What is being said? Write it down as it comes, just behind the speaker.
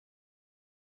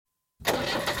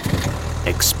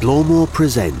Explore More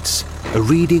presents a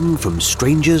reading from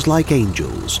Strangers Like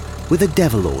Angels with a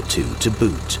devil or two to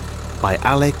boot by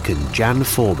Alec and Jan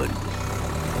Foreman.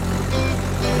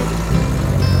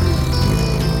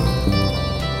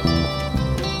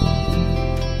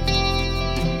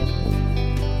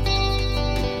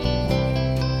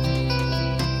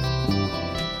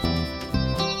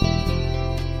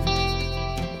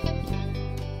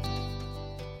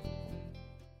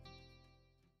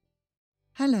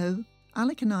 Hello,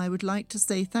 Alec and I would like to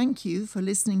say thank you for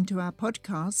listening to our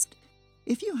podcast.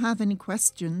 If you have any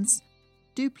questions,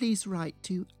 do please write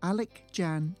to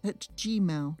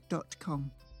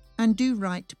alecjan@gmail.com and do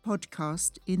write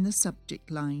podcast in the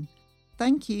subject line.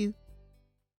 Thank you.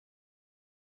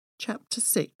 Chapter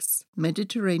 6,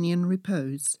 Mediterranean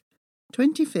Repose,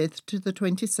 25th to the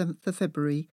 27th of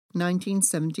February,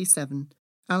 1977,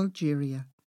 Algeria.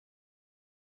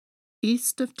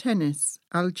 East of Tennis,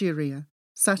 Algeria.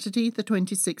 Saturday, the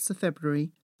 26th of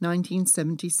February,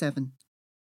 1977.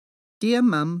 Dear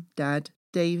Mum, Dad,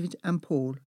 David and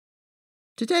Paul,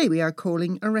 today we are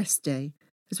calling a rest day,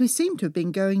 as we seem to have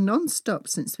been going non-stop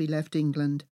since we left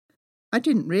England. I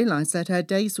didn't realise that our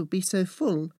days would be so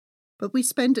full, but we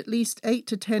spend at least 8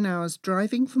 to 10 hours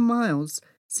driving for miles,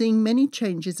 seeing many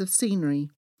changes of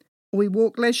scenery. Or we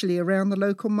walk leisurely around the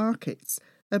local markets,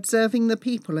 observing the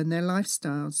people and their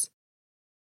lifestyles.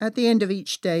 At the end of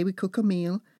each day we cook a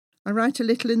meal, I write a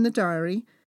little in the diary,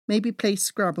 maybe play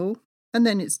Scrabble, and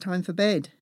then it's time for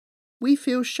bed. We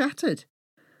feel shattered.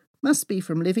 Must be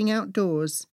from living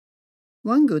outdoors.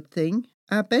 One good thing,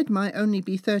 our bed might only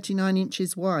be 39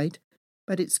 inches wide,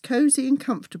 but it's cosy and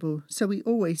comfortable, so we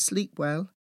always sleep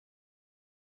well.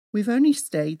 We've only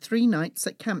stayed 3 nights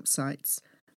at campsites.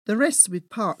 The rest we've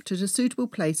parked at a suitable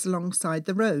place alongside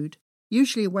the road,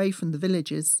 usually away from the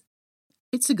villages.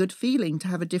 It's a good feeling to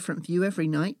have a different view every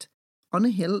night, on a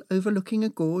hill overlooking a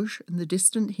gorge and the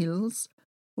distant hills,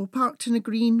 or parked in a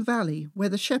green valley where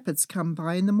the shepherds come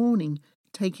by in the morning,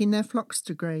 taking their flocks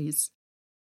to graze.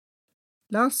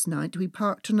 Last night we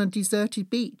parked on a deserted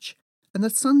beach, and the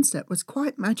sunset was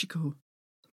quite magical.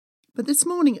 But this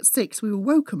morning at 6 we were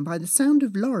woken by the sound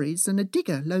of lorries and a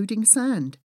digger loading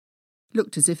sand.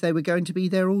 Looked as if they were going to be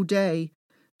there all day,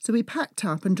 so we packed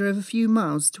up and drove a few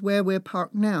miles to where we're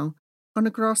parked now, on a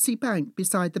grassy bank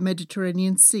beside the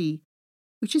Mediterranean Sea,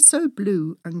 which is so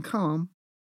blue and calm.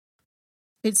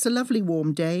 It's a lovely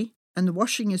warm day, and the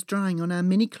washing is drying on our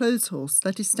mini clothes horse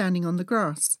that is standing on the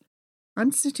grass.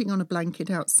 I'm sitting on a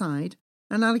blanket outside,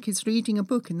 and Alec is reading a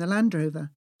book in the Land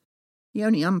Rover. The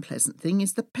only unpleasant thing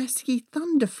is the pesky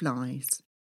thunderflies.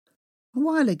 A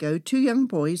while ago, 2 young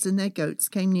boys and their goats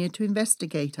came near to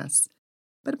investigate us,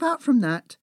 but apart from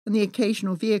that, and the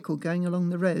occasional vehicle going along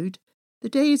the road, the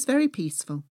day is very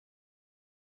peaceful.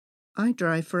 I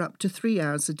drive for up to 3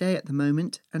 hours a day at the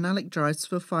moment, and Alec drives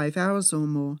for 5 hours or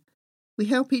more. We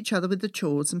help each other with the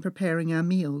chores and preparing our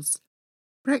meals.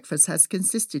 Breakfast has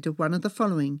consisted of one of the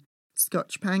following: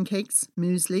 Scotch pancakes,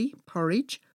 muesli,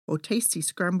 porridge, or tasty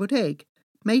scrambled egg,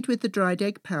 made with the dried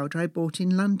egg powder I bought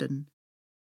in London.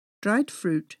 Dried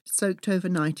fruit soaked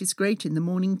overnight is great in the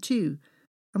morning too,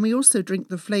 and we also drink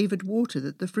the flavoured water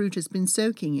that the fruit has been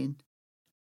soaking in.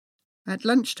 At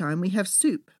lunchtime we have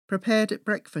soup, prepared at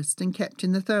breakfast and kept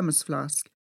in the thermos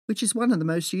flask, which is one of the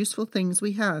most useful things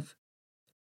we have.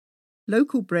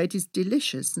 Local bread is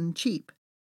delicious and cheap.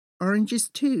 Oranges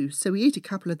too, so we eat a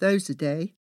couple of those a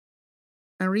day.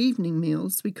 Our evening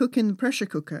meals we cook in the pressure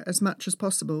cooker as much as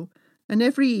possible, and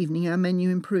every evening our menu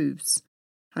improves.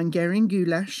 Hungarian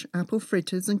goulash, apple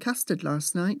fritters and custard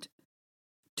last night.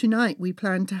 Tonight we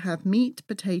plan to have meat,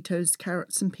 potatoes,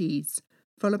 carrots and peas,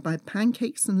 followed by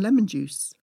pancakes and lemon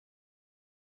juice.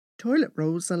 Toilet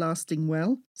rolls are lasting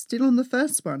well, still on the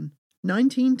first one,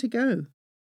 19 to go.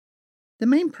 The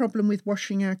main problem with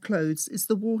washing our clothes is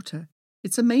the water.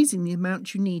 It's amazing the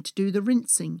amount you need to do the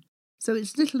rinsing, so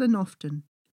it's little and often.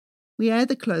 We air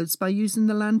the clothes by using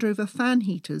the Land Rover fan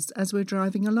heaters as we're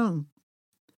driving along.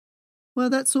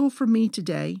 Well, that's all from me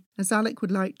today, as Alec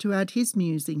would like to add his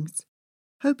musings.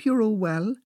 Hope you're all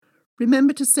well.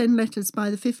 Remember to send letters by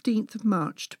the 15th of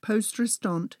March to Poste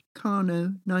Restante,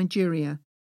 Kano, Nigeria.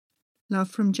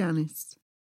 Love from Janice.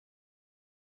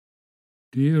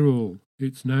 Dear all,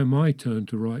 it's now my turn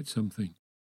to write something.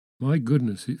 My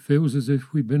goodness, it feels as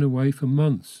if we've been away for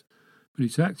months, but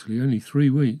it's actually only 3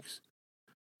 weeks.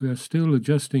 We are still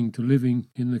adjusting to living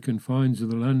in the confines of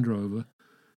the Land Rover.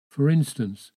 For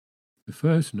instance, the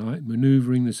first night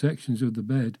manoeuvring the sections of the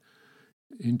bed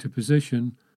into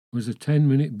position was a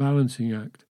 10-minute balancing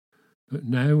act, but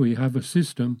now we have a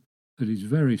system that is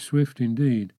very swift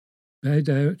indeed. Bed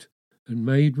out and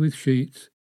made with sheets,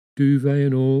 duvet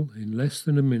and all, in less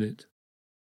than a minute.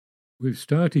 We've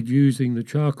started using the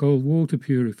charcoal water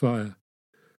purifier.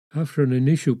 After an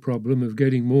initial problem of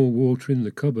getting more water in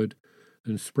the cupboard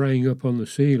and spraying up on the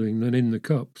ceiling than in the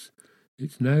cups,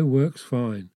 it now works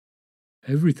fine.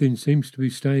 Everything seems to be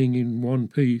staying in one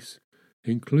piece,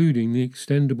 including the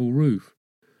extendable roof,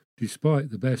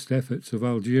 despite the best efforts of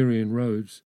Algerian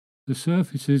roads. The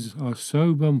surfaces are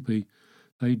so bumpy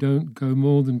they don't go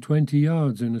more than 20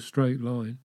 yards in a straight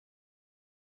line.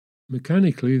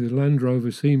 Mechanically, the Land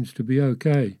Rover seems to be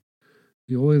okay.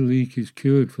 The oil leak is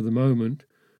cured for the moment,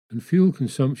 and fuel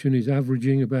consumption is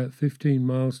averaging about 15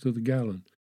 miles to the gallon.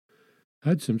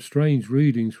 Had some strange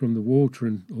readings from the water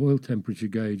and oil temperature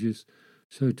gauges,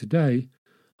 so today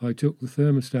I took the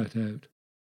thermostat out.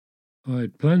 I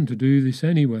had planned to do this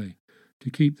anyway, to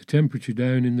keep the temperature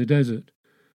down in the desert.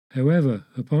 However,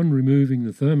 upon removing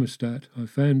the thermostat, I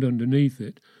found underneath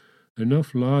it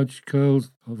enough large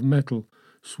curls of metal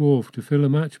swarf to fill a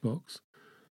matchbox.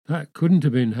 That couldn't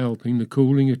have been helping the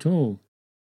cooling at all.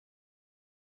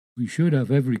 We should have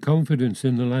every confidence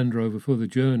in the Land Rover for the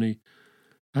journey.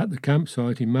 At the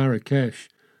campsite in Marrakesh,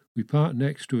 we parked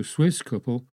next to a Swiss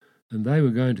couple, and they were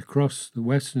going to cross the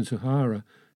Western Sahara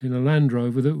in a Land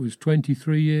Rover that was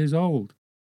 23 years old.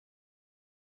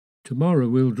 Tomorrow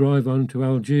we'll drive on to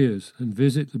Algiers and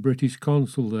visit the British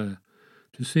consul there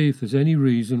to see if there's any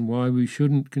reason why we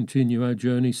shouldn't continue our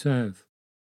journey south.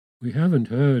 We haven't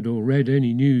heard or read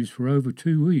any news for over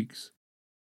 2 weeks.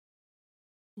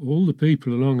 All the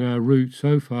people along our route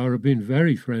so far have been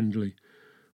very friendly.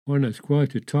 One has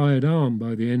quite a tired arm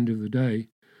by the end of the day,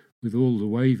 with all the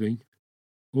waving.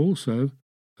 Also,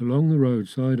 along the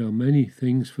roadside are many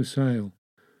things for sale,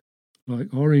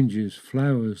 like oranges,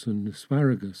 flowers and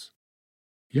asparagus.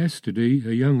 Yesterday,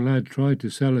 a young lad tried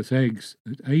to sell us eggs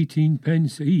at 18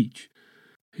 pence each.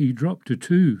 He dropped to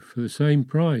 2 for the same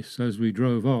price as we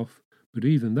drove off, but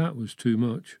even that was too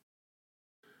much.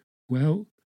 Well,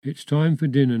 it's time for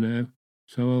dinner now,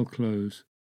 so I'll close.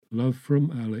 Love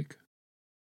from Alec.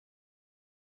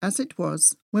 As it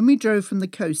was, when we drove from the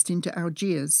coast into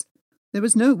Algiers, there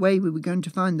was no way we were going to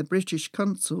find the British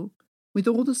consul, with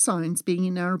all the signs being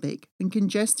in Arabic and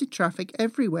congested traffic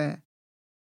everywhere.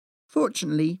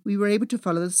 Fortunately, we were able to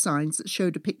follow the signs that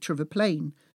showed a picture of a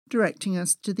plane, directing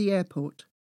us to the airport.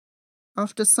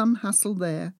 After some hassle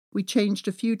there, we changed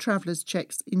a few travellers'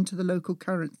 checks into the local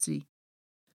currency.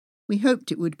 We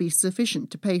hoped it would be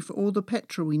sufficient to pay for all the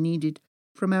petrol we needed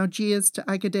from Algiers to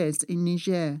Agadez in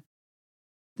Niger.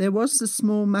 There was the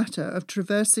small matter of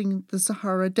traversing the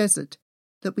Sahara Desert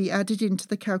that we added into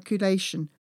the calculation,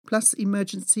 plus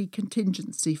emergency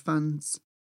contingency funds.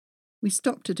 We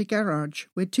stopped at a garage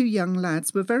where 2 young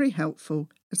lads were very helpful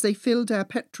as they filled our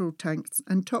petrol tanks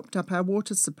and topped up our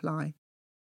water supply.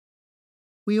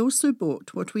 We also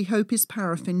bought what we hope is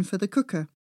paraffin for the cooker.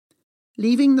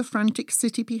 Leaving the frantic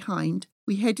city behind,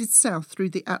 we headed south through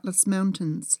the Atlas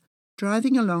Mountains,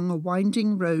 driving along a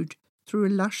winding road through a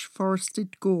lush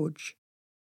forested gorge.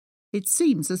 It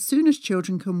seems as soon as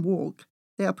children can walk,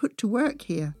 they are put to work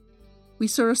here. We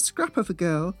saw a scrap of a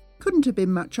girl, couldn't have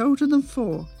been much older than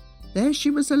 4. There she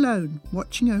was alone,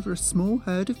 watching over a small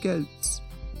herd of goats.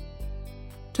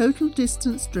 Total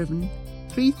distance driven,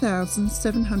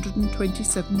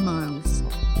 3,727 miles.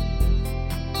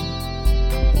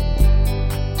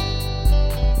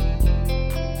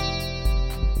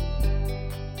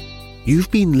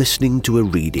 You've been listening to a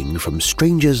reading from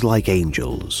Strangers Like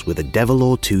Angels with a Devil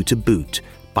or Two to Boot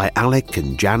by Alec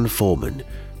and Jan Foreman,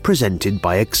 presented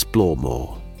by Explore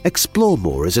More. Explore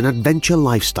More is an adventure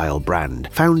lifestyle brand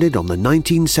founded on the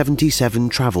 1977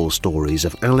 travel stories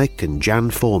of Alec and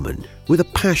Jan Foreman, with a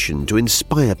passion to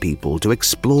inspire people to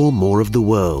explore more of the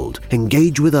world,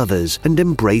 engage with others and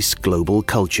embrace global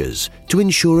cultures, to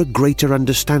ensure a greater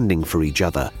understanding for each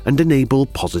other and enable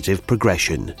positive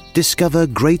progression. Discover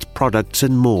great products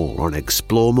and more on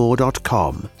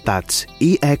exploremore.com. That's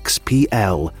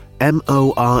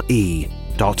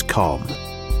EXPLMORE.com.